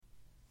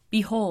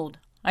Behold,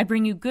 I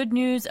bring you good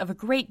news of a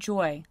great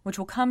joy, which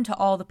will come to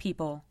all the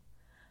people.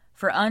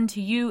 For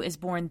unto you is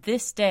born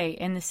this day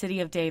in the city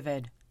of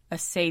David a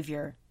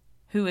Savior,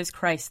 who is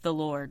Christ the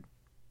Lord.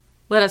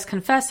 Let us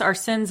confess our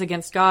sins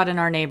against God and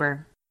our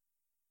neighbor.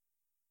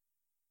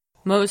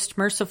 Most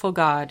merciful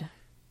God,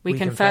 we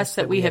confess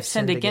that we have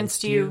sinned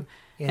against you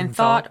in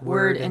thought,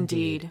 word, and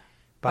deed,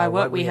 by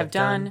what we have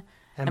done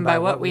and by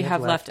what we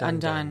have left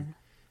undone.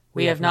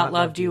 We have not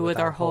loved you with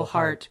our whole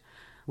heart.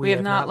 We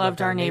have not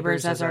loved our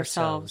neighbors as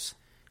ourselves.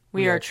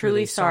 We are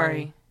truly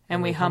sorry,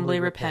 and we humbly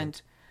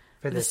repent.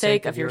 For the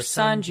sake of your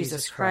Son,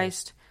 Jesus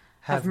Christ,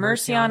 have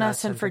mercy on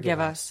us and forgive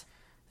us,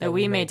 that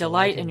we may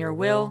delight in your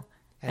will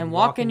and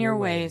walk in your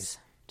ways,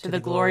 to the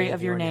glory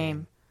of your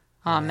name.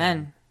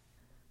 Amen.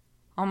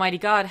 Almighty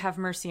God, have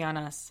mercy on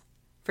us.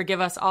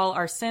 Forgive us all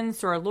our sins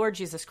through our Lord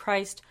Jesus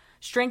Christ.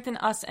 Strengthen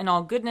us in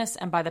all goodness,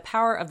 and by the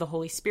power of the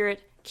Holy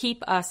Spirit,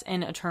 keep us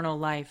in eternal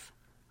life.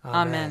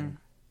 Amen.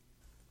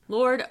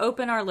 Lord,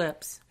 open our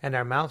lips, and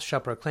our mouth shall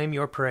proclaim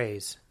your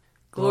praise.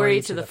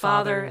 Glory to the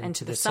Father, and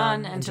to the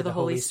Son, and to the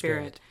Holy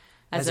Spirit,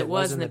 as it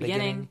was in the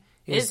beginning,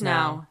 is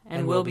now,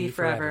 and will be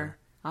forever.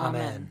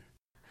 Amen.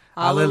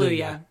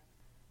 Alleluia.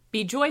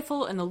 Be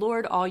joyful in the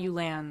Lord, all you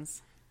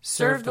lands.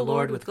 Serve the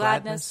Lord with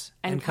gladness,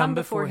 and come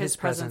before his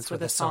presence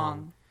with a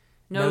song.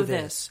 Know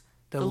this,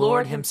 the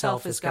Lord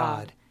himself is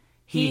God.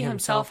 He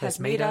himself has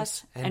made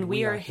us, and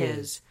we are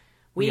his.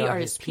 We are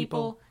his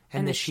people,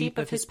 and the sheep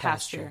of his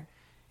pasture.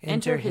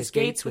 Enter his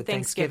gates with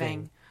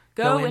thanksgiving.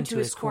 Go into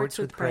his courts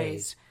with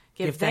praise.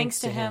 Give thanks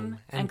to him,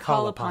 and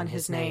call upon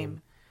his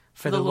name.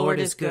 For the Lord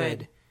is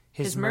good.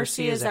 His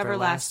mercy is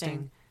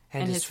everlasting,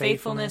 and his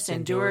faithfulness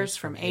endures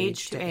from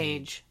age to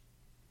age.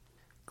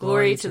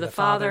 Glory to the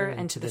Father,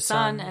 and to the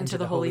Son, and to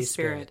the Holy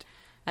Spirit,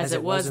 as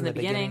it was in the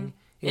beginning,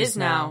 is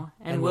now,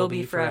 and will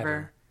be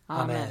forever.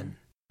 Amen.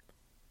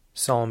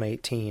 Psalm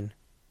 18.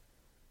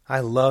 I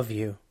love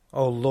you,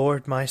 O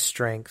Lord, my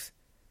strength.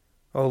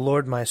 O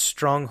Lord, my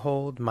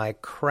stronghold, my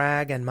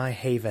crag, and my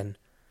haven.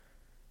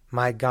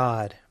 My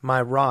God,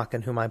 my rock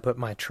in whom I put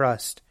my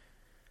trust.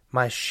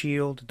 My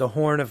shield, the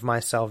horn of my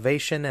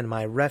salvation, and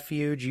my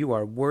refuge, you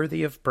are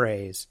worthy of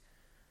praise.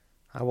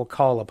 I will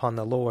call upon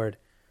the Lord,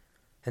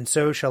 and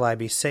so shall I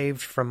be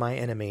saved from my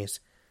enemies.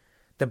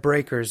 The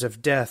breakers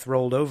of death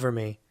rolled over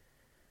me,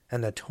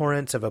 and the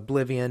torrents of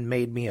oblivion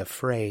made me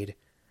afraid.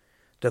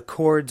 The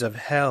cords of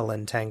hell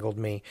entangled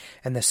me,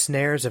 and the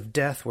snares of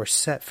death were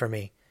set for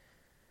me.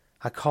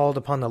 I called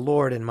upon the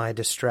Lord in my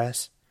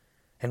distress,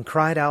 and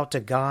cried out to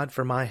God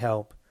for my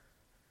help.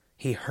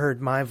 He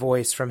heard my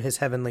voice from his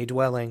heavenly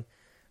dwelling.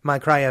 My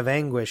cry of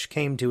anguish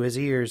came to his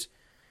ears.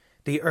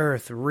 The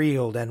earth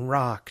reeled and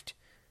rocked.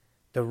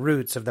 The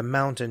roots of the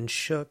mountain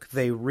shook.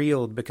 They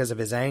reeled because of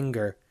his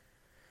anger.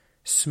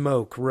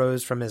 Smoke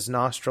rose from his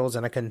nostrils,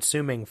 and a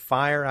consuming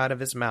fire out of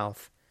his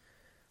mouth.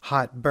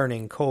 Hot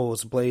burning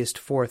coals blazed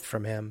forth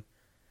from him.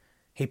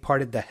 He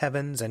parted the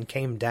heavens and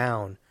came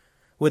down,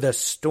 with a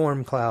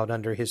storm cloud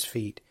under his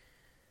feet.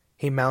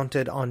 He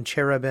mounted on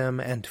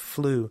cherubim and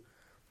flew.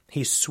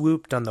 He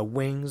swooped on the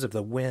wings of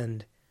the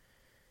wind.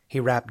 He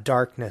wrapped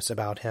darkness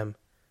about him.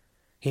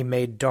 He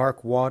made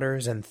dark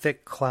waters and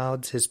thick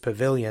clouds his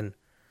pavilion.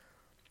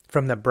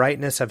 From the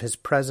brightness of his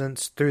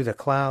presence through the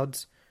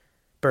clouds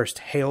burst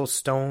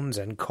hailstones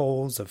and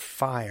coals of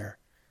fire.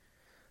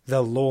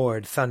 The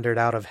Lord thundered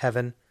out of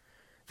heaven.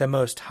 The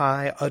Most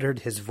High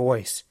uttered his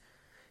voice.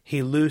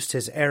 He loosed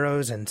his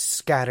arrows and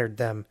scattered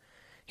them.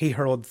 He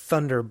hurled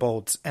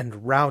thunderbolts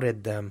and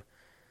routed them.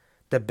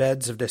 The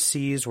beds of the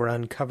seas were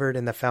uncovered,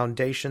 and the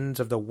foundations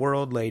of the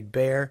world laid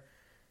bare.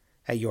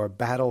 At your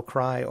battle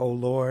cry, O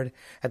Lord,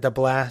 at the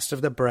blast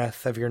of the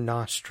breath of your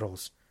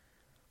nostrils.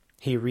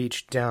 He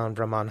reached down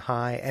from on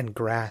high and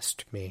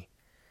grasped me.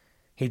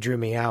 He drew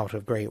me out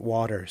of great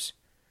waters.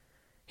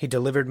 He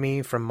delivered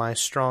me from my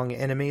strong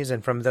enemies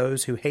and from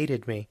those who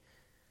hated me,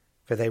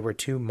 for they were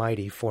too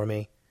mighty for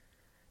me.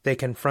 They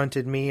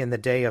confronted me in the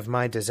day of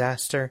my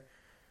disaster,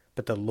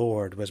 but the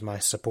Lord was my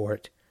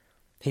support.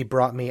 He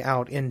brought me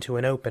out into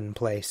an open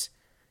place.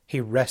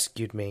 He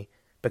rescued me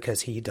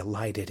because he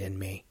delighted in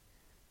me.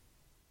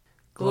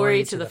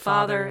 Glory to the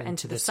Father, and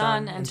to the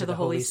Son, and to the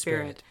Holy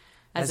Spirit,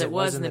 as it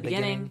was in the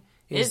beginning,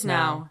 is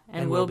now,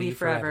 and will be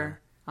forever.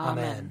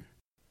 Amen.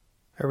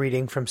 A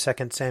reading from 2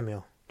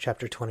 Samuel,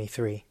 chapter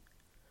 23.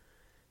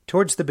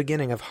 Towards the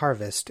beginning of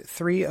harvest,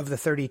 3 of the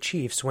 30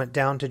 chiefs went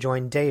down to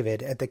join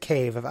David at the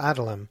cave of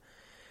Adullam,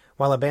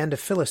 while a band of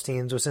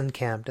Philistines was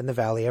encamped in the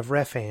valley of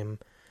Rephaim.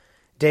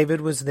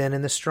 David was then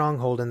in the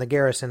stronghold, and the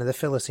garrison of the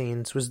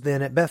Philistines was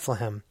then at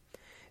Bethlehem.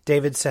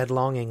 David said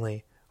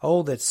longingly,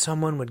 "Oh, that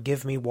someone would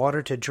give me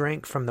water to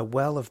drink from the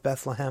well of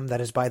Bethlehem that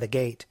is by the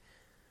gate."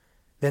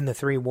 Then the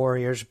 3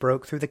 warriors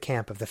broke through the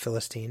camp of the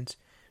Philistines,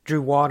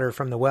 drew water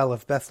from the well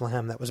of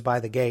Bethlehem that was by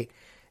the gate,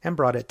 and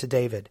brought it to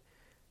David.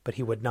 But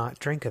he would not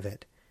drink of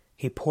it.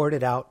 He poured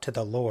it out to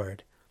the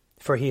Lord.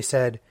 For he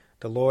said,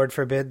 "The Lord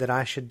forbid that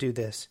I should do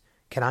this.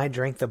 Can I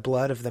drink the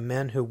blood of the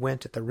men who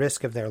went at the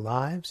risk of their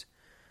lives?"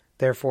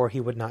 Therefore he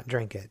would not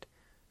drink it.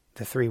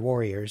 The 3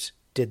 warriors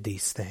did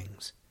these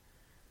things.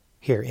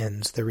 Here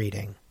ends the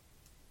reading.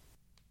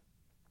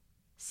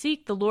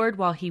 Seek the Lord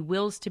while he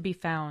wills to be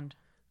found.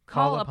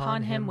 Call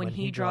upon him when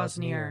he draws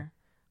near.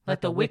 Let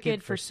the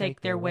wicked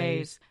forsake their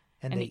ways,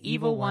 and the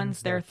evil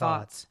ones their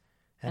thoughts.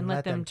 And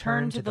let them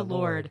turn to the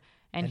Lord,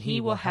 and he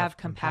will have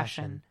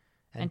compassion.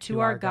 And to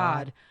our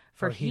God,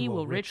 for he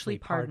will richly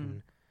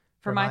pardon.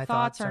 For my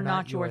thoughts are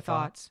not your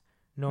thoughts,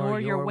 nor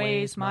your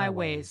ways my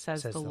ways,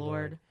 says the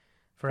Lord.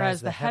 For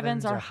as the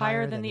heavens are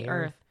higher than the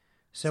earth,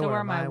 so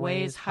are my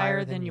ways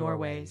higher than your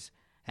ways,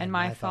 and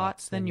my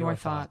thoughts than your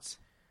thoughts.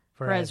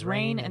 For as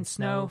rain and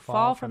snow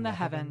fall from the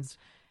heavens,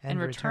 and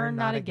return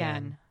not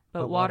again,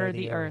 but water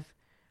the earth,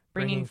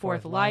 bringing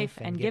forth life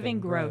and giving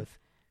growth,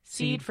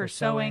 seed for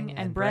sowing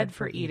and bread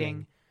for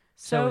eating,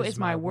 so is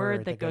my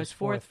word that goes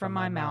forth from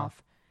my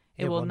mouth.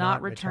 It will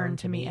not return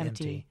to me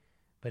empty,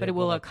 but it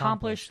will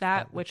accomplish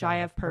that which I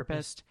have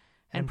purposed,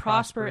 and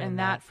prosper in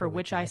that for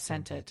which I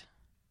sent it.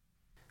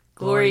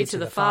 Glory to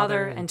the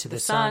Father, and to the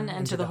Son,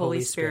 and to the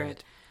Holy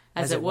Spirit,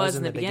 as it was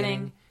in the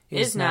beginning,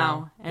 is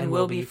now, and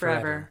will be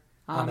forever.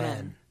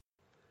 Amen.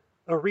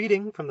 A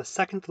reading from the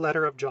second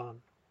letter of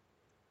John.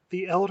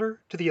 The elder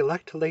to the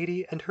elect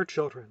lady and her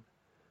children,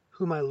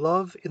 whom I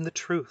love in the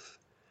truth,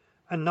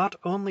 and not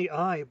only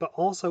I, but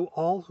also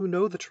all who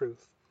know the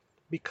truth,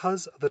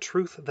 because of the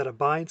truth that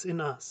abides in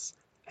us,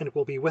 and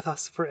will be with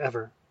us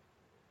forever.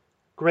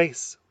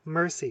 Grace,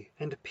 mercy,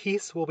 and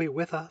peace will be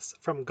with us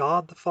from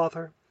God the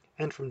Father,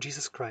 and from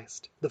Jesus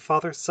Christ, the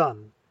Father's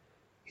Son,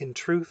 in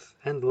truth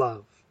and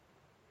love.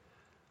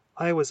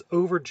 I was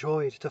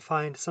overjoyed to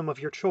find some of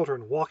your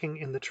children walking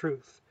in the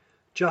truth,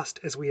 just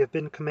as we have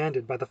been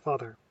commanded by the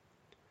Father.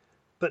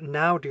 But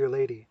now, dear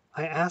lady,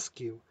 I ask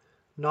you,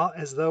 not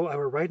as though I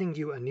were writing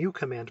you a new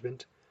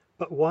commandment,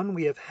 but one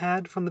we have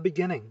had from the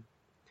beginning.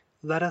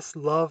 Let us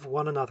love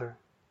one another.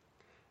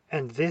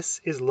 And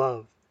this is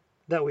love,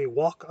 that we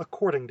walk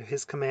according to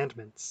his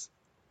commandments.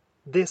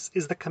 This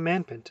is the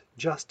commandment,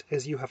 just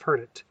as you have heard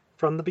it,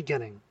 from the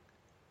beginning.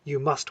 You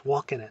must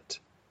walk in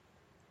it.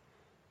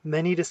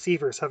 Many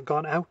deceivers have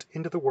gone out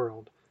into the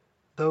world,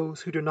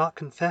 those who do not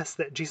confess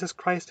that Jesus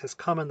Christ has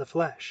come in the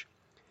flesh.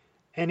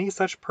 Any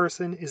such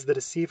person is the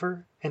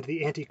deceiver and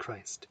the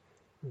Antichrist.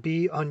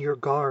 Be on your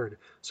guard,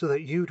 so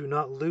that you do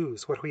not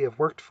lose what we have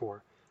worked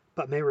for,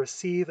 but may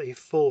receive a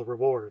full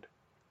reward.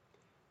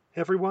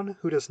 Everyone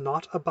who does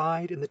not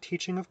abide in the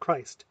teaching of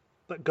Christ,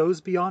 but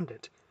goes beyond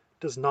it,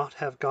 does not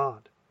have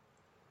God.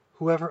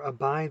 Whoever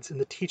abides in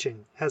the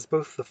teaching has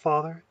both the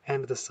Father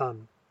and the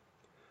Son.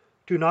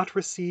 Do not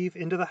receive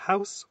into the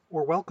house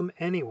or welcome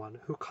anyone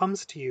who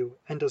comes to you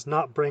and does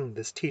not bring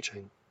this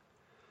teaching.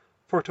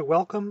 For to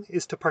welcome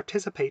is to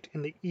participate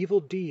in the evil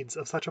deeds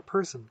of such a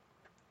person.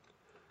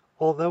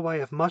 Although I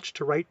have much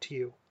to write to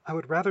you, I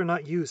would rather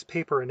not use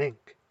paper and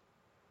ink.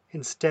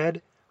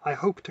 Instead, I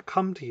hope to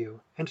come to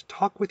you and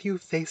talk with you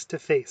face to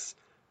face,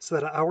 so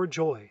that our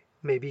joy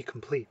may be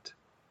complete.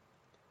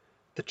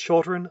 The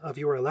children of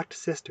your elect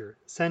sister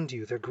send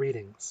you their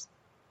greetings.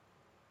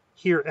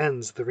 Here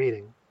ends the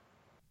reading.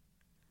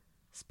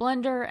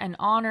 Splendor and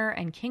honor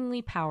and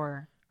kingly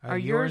power are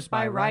yours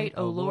by right,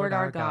 O Lord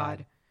our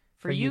God,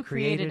 for you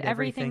created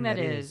everything that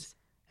is,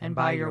 and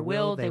by your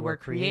will they were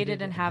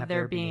created and have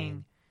their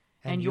being.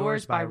 And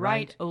yours by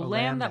right, O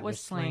Lamb that was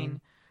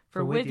slain,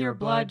 for with your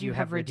blood you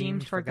have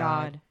redeemed for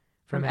God,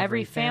 from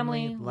every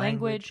family,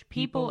 language,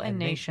 people, and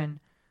nation,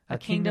 a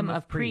kingdom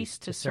of priests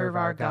to serve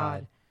our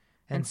God.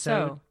 And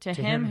so, to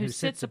him who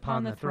sits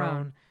upon the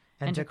throne,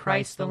 and to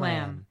Christ the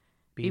Lamb,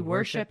 be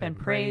worship and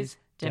praise,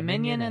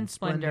 dominion and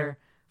splendor,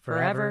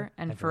 forever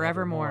and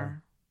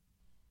forevermore.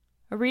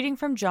 A reading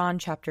from John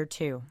chapter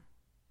 2.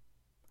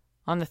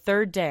 On the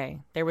third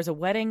day there was a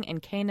wedding in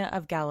Cana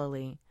of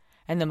Galilee,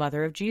 and the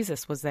mother of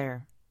Jesus was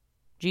there.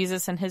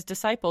 Jesus and his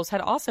disciples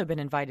had also been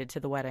invited to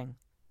the wedding.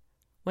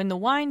 When the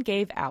wine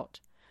gave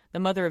out, the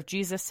mother of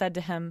Jesus said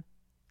to him,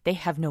 "They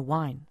have no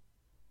wine."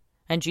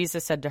 And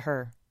Jesus said to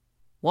her,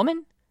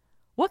 "Woman,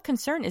 what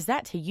concern is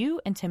that to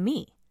you and to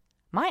me?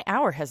 My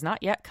hour has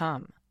not yet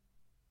come."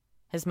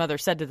 His mother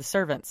said to the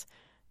servants,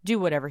 "Do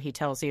whatever he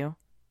tells you."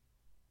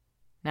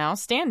 Now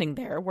standing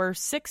there were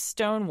 6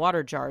 stone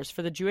water jars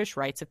for the Jewish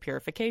rites of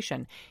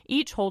purification,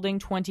 each holding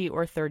 20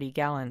 or 30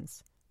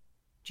 gallons.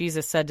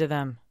 Jesus said to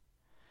them,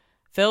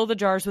 "Fill the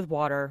jars with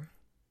water."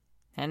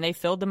 And they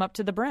filled them up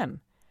to the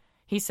brim.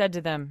 He said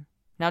to them,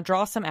 "Now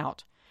draw some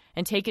out,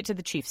 and take it to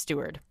the chief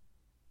steward."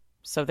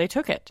 So they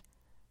took it.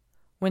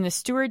 When the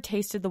steward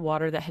tasted the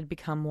water that had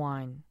become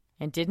wine,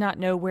 and did not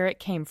know where it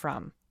came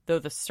from, though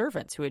the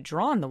servants who had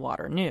drawn the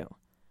water knew,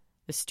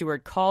 the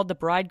steward called the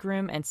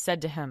bridegroom and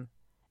said to him,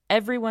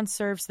 "Everyone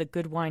serves the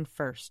good wine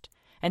first,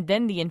 and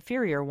then the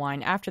inferior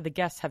wine after the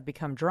guests have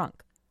become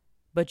drunk.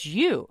 But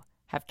you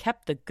have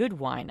kept the good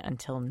wine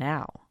until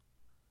now."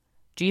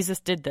 Jesus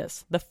did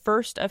this, the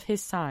first of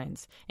his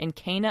signs, in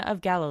Cana of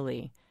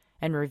Galilee,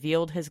 and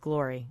revealed his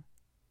glory,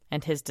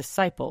 and his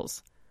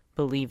disciples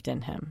believed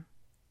in him.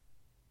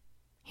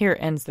 Here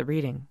ends the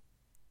reading.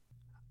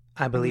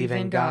 I believe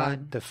in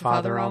God, the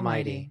Father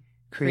Almighty,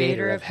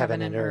 creator of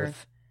heaven and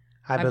earth.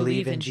 I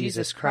believe in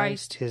Jesus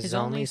Christ, his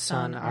only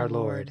Son, our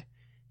Lord.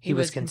 He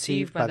was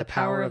conceived by the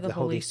power of the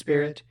Holy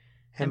Spirit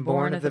and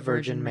born of the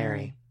Virgin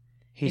Mary.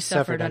 He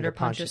suffered under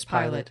Pontius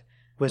Pilate,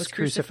 was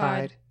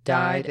crucified,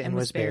 died, and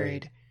was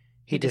buried.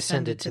 He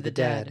descended to the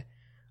dead.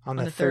 On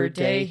the third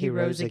day he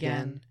rose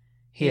again.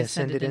 He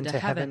ascended into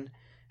heaven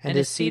and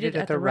is seated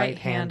at the right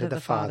hand of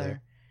the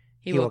Father.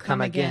 He will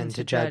come again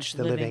to judge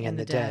the living and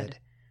the dead.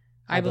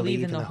 I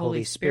believe in the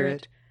Holy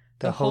Spirit,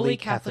 the Holy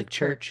Catholic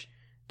Church,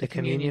 the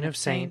communion of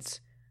saints,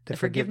 the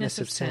forgiveness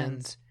of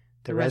sins,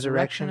 the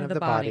resurrection of the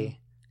body,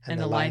 and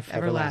the life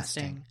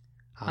everlasting.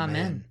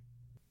 Amen.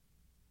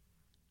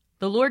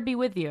 The Lord be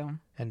with you.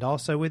 And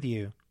also with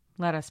you.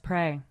 Let us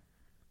pray.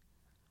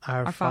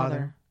 Our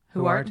Father,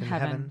 who art in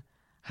heaven,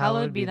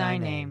 hallowed be thy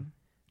name.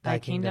 Thy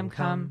kingdom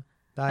come,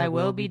 thy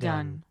will be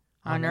done,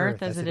 on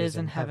earth as it is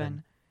in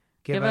heaven.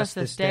 Give us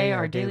this day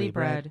our daily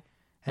bread,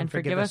 and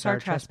forgive us our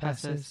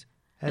trespasses,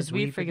 as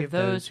we forgive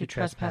those who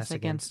trespass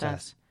against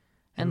us.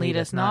 And lead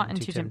us not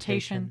into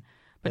temptation,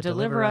 but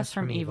deliver us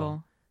from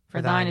evil.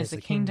 For thine is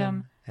the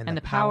kingdom, and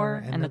the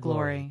power, and the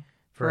glory,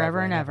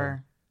 forever and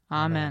ever.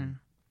 Amen.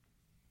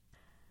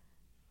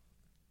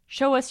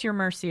 Show us your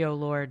mercy, O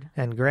Lord.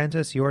 And grant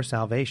us your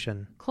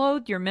salvation.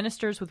 Clothe your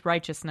ministers with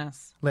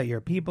righteousness. Let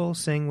your people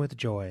sing with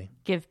joy.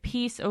 Give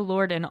peace, O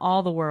Lord, in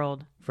all the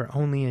world. For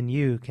only in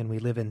you can we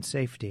live in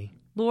safety.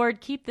 Lord,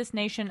 keep this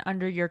nation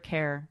under your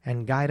care.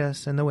 And guide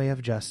us in the way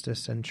of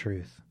justice and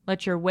truth.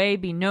 Let your way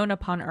be known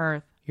upon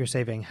earth. Your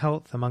saving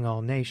health among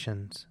all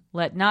nations.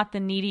 Let not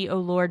the needy, O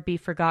Lord, be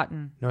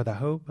forgotten. Nor the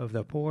hope of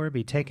the poor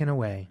be taken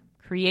away.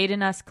 Create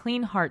in us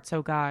clean hearts,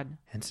 O God.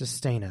 And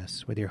sustain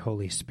us with your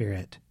Holy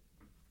Spirit.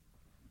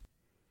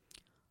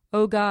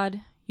 O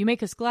God, you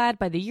make us glad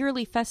by the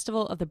yearly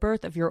festival of the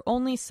birth of your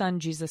only Son,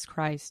 Jesus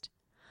Christ.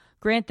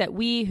 Grant that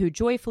we, who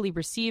joyfully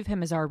receive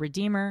him as our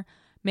Redeemer,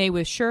 may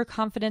with sure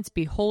confidence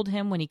behold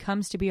him when he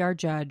comes to be our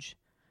judge,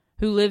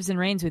 who lives and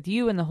reigns with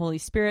you in the Holy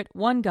Spirit,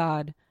 one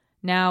God,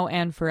 now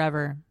and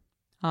forever.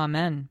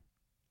 Amen.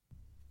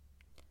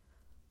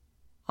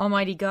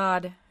 Almighty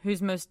God,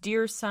 whose most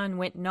dear Son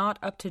went not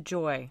up to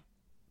joy,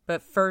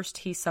 but first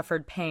he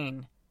suffered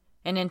pain,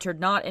 and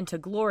entered not into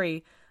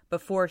glory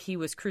before he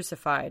was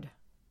crucified,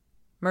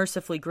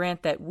 mercifully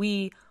grant that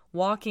we,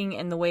 walking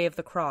in the way of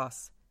the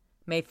cross,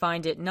 may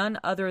find it none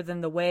other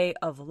than the way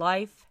of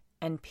life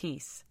and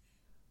peace.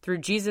 Through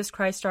Jesus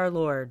Christ our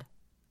Lord.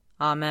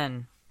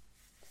 Amen.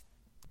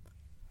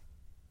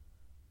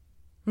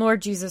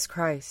 Lord Jesus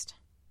Christ,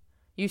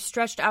 you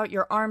stretched out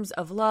your arms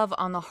of love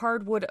on the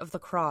hard wood of the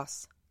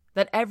cross,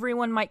 that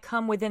everyone might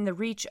come within the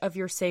reach of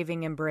your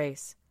saving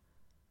embrace.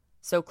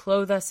 So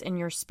clothe us in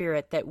your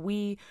Spirit, that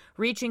we,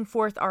 reaching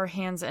forth our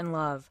hands in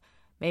love,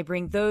 may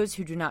bring those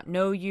who do not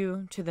know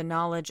you to the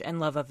knowledge and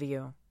love of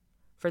you.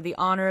 For the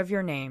honor of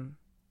your name.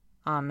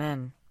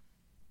 Amen.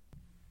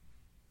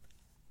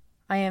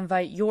 I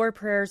invite your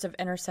prayers of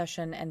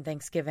intercession and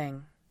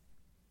thanksgiving.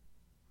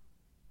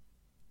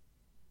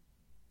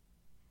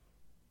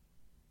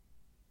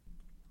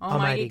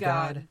 Almighty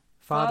God,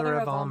 Father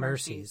of all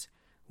mercies,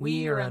 we,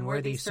 your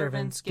unworthy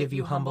servants, give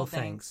you humble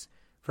thanks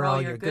for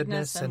all your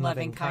goodness and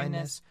loving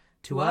kindness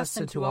to us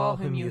and to all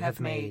whom you have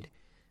made.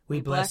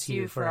 We bless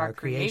you for our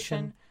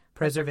creation,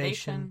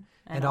 preservation,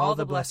 and all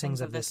the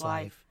blessings of this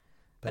life,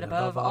 but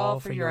above all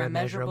for your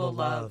immeasurable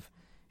love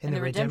in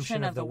the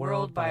redemption of the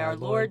world by our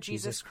Lord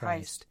Jesus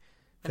Christ,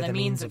 for the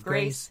means of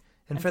grace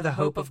and for the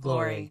hope of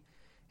glory.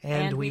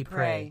 And we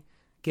pray,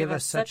 give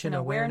us such an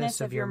awareness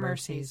of your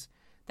mercies,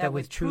 that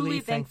with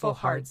truly thankful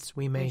hearts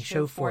we may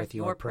show forth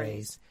your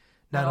praise,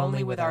 not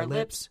only with our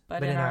lips,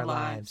 but in our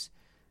lives,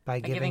 by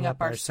giving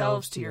up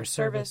ourselves to your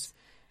service,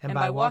 and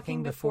by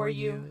walking before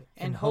you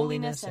in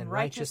holiness and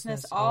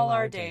righteousness all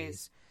our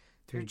days,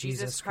 through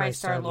Jesus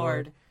Christ our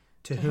Lord,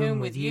 to whom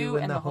with you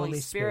and the Holy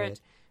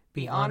Spirit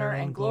be honor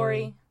and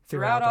glory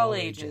throughout all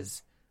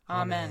ages.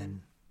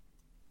 Amen.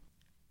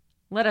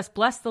 Let us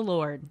bless the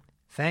Lord.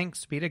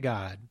 Thanks be to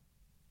God.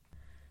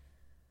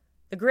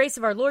 The grace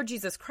of our Lord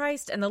Jesus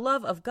Christ, and the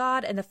love of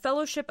God, and the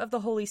fellowship of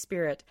the Holy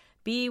Spirit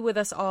be with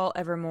us all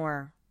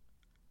evermore.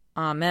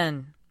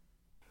 Amen.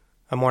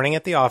 A Morning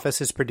at the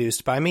Office is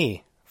produced by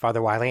me,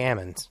 Father Wiley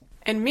Ammons.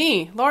 And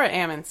me, Laura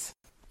Ammons.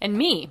 And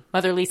me,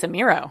 Mother Lisa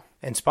Meirow.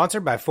 And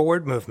sponsored by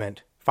Forward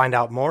Movement. Find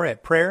out more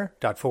at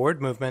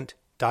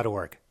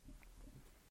prayer.forwardmovement.org.